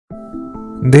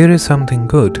There is something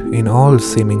good in all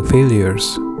seeming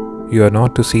failures. You are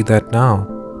not to see that now.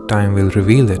 Time will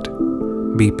reveal it.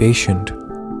 Be patient.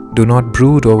 Do not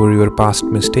brood over your past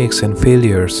mistakes and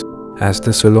failures, as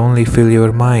this will only fill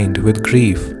your mind with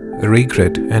grief,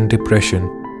 regret, and depression.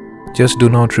 Just do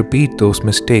not repeat those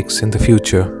mistakes in the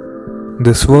future.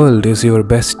 This world is your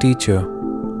best teacher.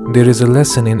 There is a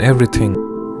lesson in everything.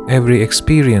 Every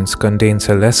experience contains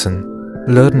a lesson.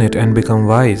 Learn it and become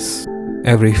wise.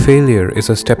 Every failure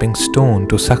is a stepping stone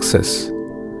to success.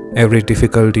 Every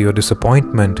difficulty or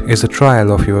disappointment is a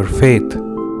trial of your faith.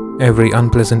 Every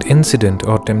unpleasant incident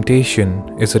or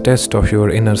temptation is a test of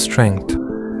your inner strength.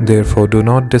 Therefore, do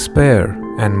not despair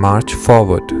and march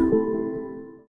forward.